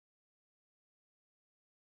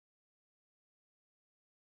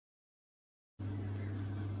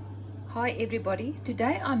Hi everybody,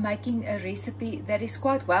 today I'm making a recipe that is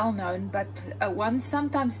quite well known, but one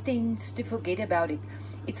sometimes tends to forget about it.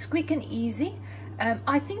 It's quick and easy.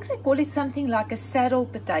 I think they call it something like a saddle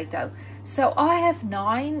potato. So I have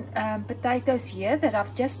 9 potatoes here that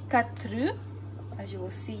I've just cut through, as you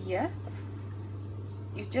will see here.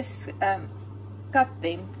 You just cut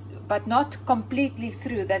them, but not completely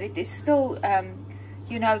through, that it is still,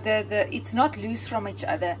 you know, it's not loose from each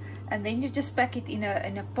other. And then you just pack it in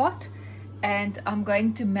a pot. And I'm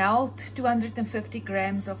going to melt 250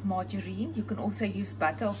 grams of margarine. You can also use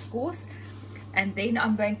butter, of course. And then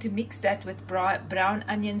I'm going to mix that with brown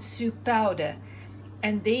onion soup powder.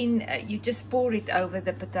 And then you just pour it over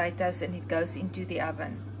the potatoes and it goes into the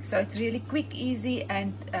oven. So it's really quick, easy,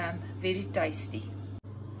 and very tasty.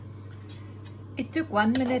 It took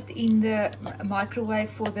 1 minute in the microwave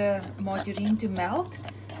for the margarine to melt.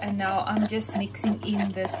 And now I'm just mixing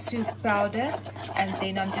in the soup powder, and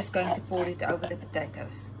then I'm just going to pour it over the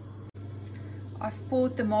potatoes. I've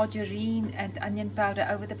poured the margarine and onion powder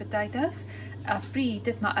over the potatoes. I've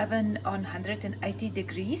preheated my oven on 180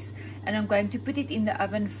 degrees, and I'm going to put it in the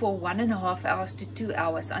oven for 1.5 hours to 2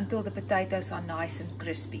 hours until the potatoes are nice and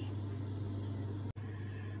crispy.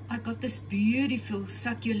 I got this beautiful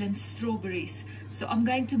succulent strawberries, so I'm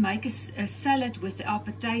going to make a salad with our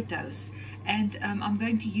potatoes. And I'm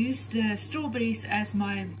going to use the strawberries as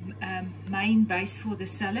my main base for the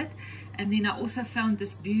salad. And then I also found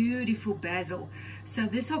this beautiful basil. So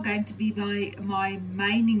these are going to be my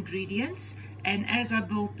main ingredients. And as I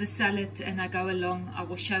build the salad and I go along, I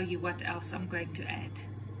will show you what else I'm going to add.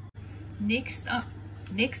 Next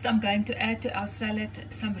I'm going to add to our salad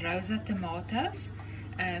some rosa tomatoes,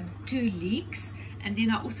 2 leeks. And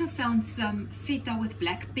then I also found some feta with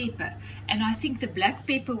black pepper. And I think the black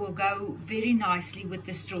pepper will go very nicely with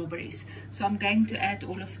the strawberries. So I'm going to add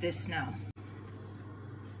all of this now.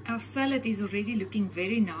 Our salad is already looking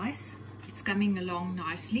very nice. It's coming along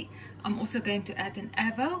nicely. I'm also going to add an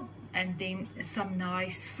avo and then some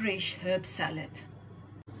nice fresh herb salad.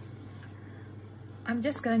 I'm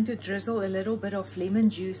just going to drizzle a little bit of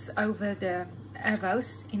lemon juice over the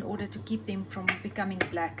avos in order to keep them from becoming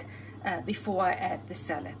black. Before I add the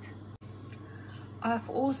salad. I've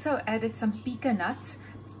also added some pecan nuts.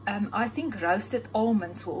 I think roasted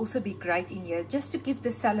almonds will also be great in here, just to give the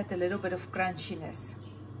salad a little bit of crunchiness.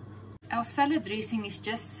 Our salad dressing is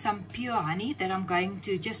just some pure honey that I'm going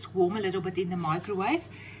to just warm a little bit in the microwave,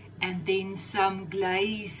 and then some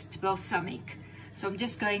glazed balsamic. So I'm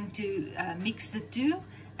just going to mix the two,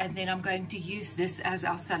 and then I'm going to use this as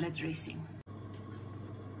our salad dressing.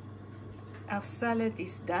 Our salad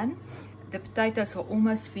is done. The potatoes are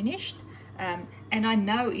almost finished, and I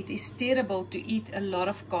know it is terrible to eat a lot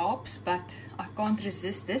of carbs, but I can't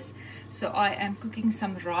resist this. So I am cooking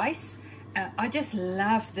some rice. I just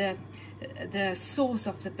love the sauce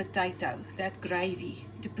of the potato, that gravy,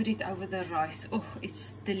 to put it over the rice. Oh,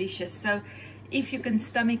 it's delicious. So if you can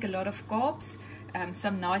stomach a lot of carbs,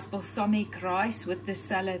 some nice balsamic rice with the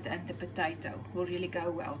salad and the potato will really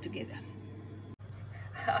go well together.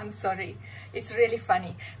 I'm sorry, it's really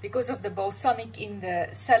funny because of the balsamic in the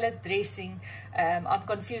salad dressing. I'm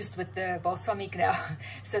confused with the balsamic now.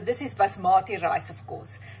 So this is basmati rice, of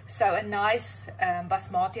course. So a nice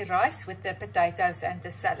basmati rice with the potatoes and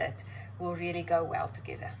the salad will really go well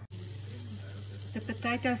together. The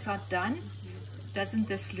potatoes are done. Doesn't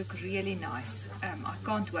this look really nice? I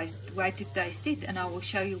can't wait to taste it, and I will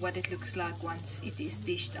show you what it looks like once it is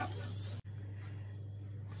dished up.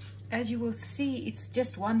 As you will see, it's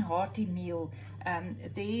just one hearty meal. There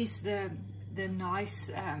is the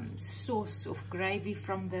nice sauce of gravy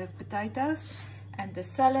from the potatoes and the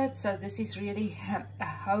salad. So this is really a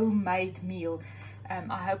homemade meal.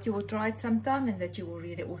 I hope you will try it sometime and that you will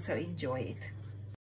really also enjoy it.